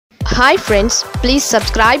Hi friends, please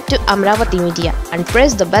subscribe to Amaravathi Media and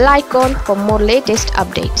press the bell icon for more latest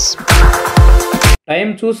updates. Time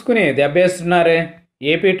చూసుకుని దెబ్బేస్తున్నారే.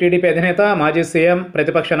 AP TDP అధినేత మాజీ CM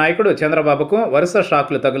ప్రతిపక్ష నాయకుడు చంద్రబాబుకు వరుస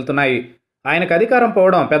షాక్లు తగులుతున్నాయి. ఆయనకు అధికారం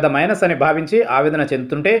పోవడం పెద్ద మైనస్ అని భావించి ఆవేదన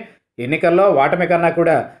చెందుతుంటే ఎన్నికల్లో ఓటమి కన్నా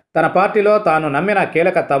కూడా తన పార్టీలో తాను నమ్మిన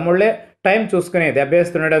కీలక తమ్ముళ్లే టైం చూసుకుని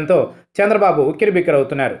దెబ్బేస్తుండడంతో చంద్రబాబు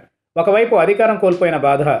ఉక్కిరిబిక్కిరవుతున్నారు. ఒకవైపు అధికారం కోల్పోయిన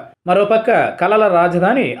బాధ, మరోపక్క కలల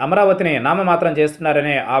రాజధాని అమరావతిని నామమాత్రం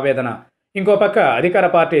చేస్తున్నారనే ఆవేదన, ఇంకో పక్క అధికార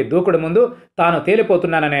పార్టీ దూకుడు ముందు తాను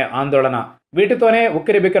తేలిపోతున్నాననే ఆందోళన. వీటితోనే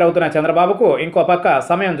ఉక్కిరిబిక్కిరవుతున్న చంద్రబాబుకు ఇంకో పక్క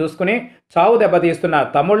సమయం చూసుకుని చావు దెబ్బతీస్తున్న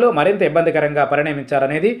తమ్ముళ్లు మరింత ఇబ్బందికరంగా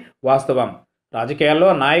పరిణమించారనేది వాస్తవం.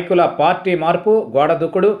 రాజకీయాల్లో నాయకుల పార్టీ మార్పు, గోడ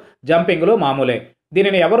దూకుడు, జంపింగ్లు మామూలే.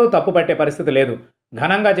 దీనిని ఎవరూ తప్పుపట్టే పరిస్థితి లేదు.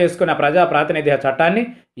 ఘనంగా చేసుకున్న ప్రజా ప్రాతినిధ్య చట్టాన్ని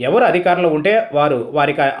ఎవరు అధికారంలో ఉంటే వారు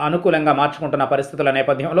వారికి అనుకూలంగా మార్చుకుంటున్న పరిస్థితుల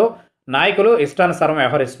నేపథ్యంలో నాయకులు ఇష్టానుసారం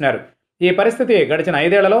వ్యవహరిస్తున్నారు. ఈ పరిస్థితి గడిచిన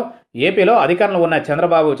 5 ఏళ్లలో ఏపీలో అధికారంలో ఉన్న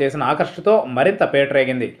చంద్రబాబు చేసిన ఆకర్షతో మరింత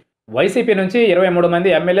పేటరేగింది. వైసీపీ నుంచి 23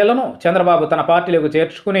 మంది ఎమ్మెల్యేలను చంద్రబాబు తన పార్టీలోకి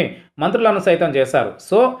చేర్చుకుని మంత్రులను సైతం చేశారు.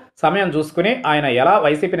 సో సమయం చూసుకుని ఆయన ఎలా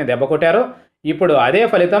వైసీపీని దెబ్బకొట్టారో ఇప్పుడు అదే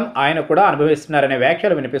ఫలితం ఆయన కూడా అనుభవిస్తున్నారనే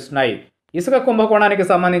వ్యాఖ్యలు వినిపిస్తున్నాయి. ఇసుక కుంభకోణానికి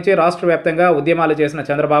సంబంధించి రాష్ట్ర వ్యాప్తంగా ఉద్యమాలు చేసిన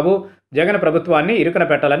చంద్రబాబు జగన్ ప్రభుత్వాన్ని ఇరుకున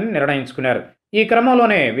పెట్టాలని నిర్ణయించుకున్నారు. ఈ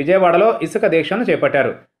క్రమంలోనే విజయవాడలో ఇసుక దీక్షను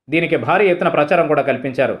చేపట్టారు. దీనికి భారీ ఎత్తున ప్రచారం కూడా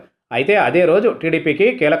కల్పించారు. అయితే అదే రోజు టీడీపీకి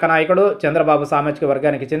కీలక నాయకుడు, చంద్రబాబు సామాజిక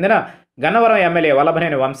వర్గానికి చెందిన గన్నవరం ఎమ్మెల్యే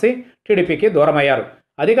వల్లభనేని వంశీ టీడీపీకి దూరమయ్యారు.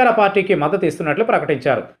 అధికార పార్టీకి మద్దతు ఇస్తున్నట్లు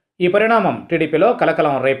ప్రకటించారు. ఈ పరిణామం టీడీపీలో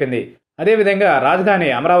కలకలం రేపింది. అదేవిధంగా రాజధాని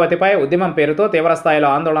అమరావతిపై ఉద్యమం పేరుతో తీవ్రస్థాయిలో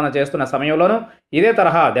ఆందోళన చేస్తున్న సమయంలోనూ ఇదే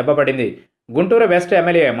తరహా దెబ్బపడింది. గుంటూరు వెస్ట్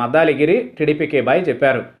ఎమ్మెల్యే మద్దాలిగిరి టీడీపీకి బై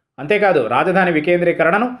చెప్పారు. అంతేకాదు రాజధాని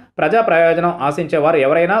వికేంద్రీకరణను ప్రజా ప్రయోజనం ఆశించేవారు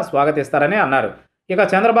ఎవరైనా స్వాగతిస్తారని అన్నారు. ఇక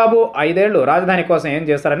చంద్రబాబు 5 ఏళ్లు రాజధాని కోసం ఏం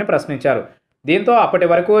చేస్తారని ప్రశ్నించారు. దీంతో అప్పటి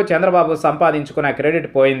వరకు చంద్రబాబు సంపాదించుకున్న క్రెడిట్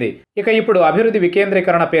పోయింది. ఇక ఇప్పుడు అభివృద్ధి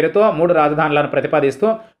వికేంద్రీకరణ పేరుతో 3 రాజధానులను ప్రతిపాదిస్తూ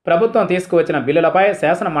ప్రభుత్వం తీసుకువచ్చిన బిల్లులపై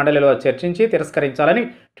శాసన మండలిలో చర్చించి తిరస్కరించాలని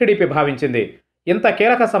టీడీపీ భావించింది. ఇంత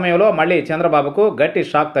కీలక సమయంలో మళ్లీ చంద్రబాబుకు గట్టి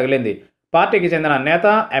షాక్ తగిలింది. పార్టీకి చెందిన నేత,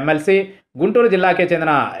 ఎమ్మెల్సీ, గుంటూరు జిల్లాకే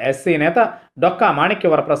చెందిన ఎస్సీ నేత డొక్కా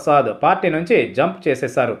మాణిక్యవరప్రసాద్ పార్టీ నుంచి జంప్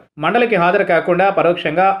చేసేశారు. మండలికి హాజరు కాకుండా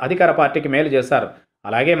పరోక్షంగా అధికార పార్టీకి మేలు చేశారు.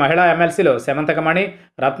 అలాగే మహిళా ఎమ్మెల్సీలు సెమంతకమణి,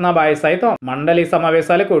 రత్నాబాయి సైతం మండలి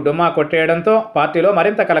సమావేశాలకు డుమ్మా కొట్టేయడంతో పార్టీలో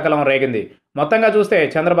మరింత కలకలం రేగింది. మొత్తంగా చూస్తే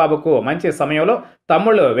చంద్రబాబుకు మంచి సమయంలో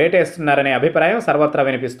తమ్ముళ్లు వేటేస్తున్నారనే అభిప్రాయం సర్వత్రా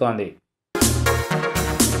వినిపిస్తోంది.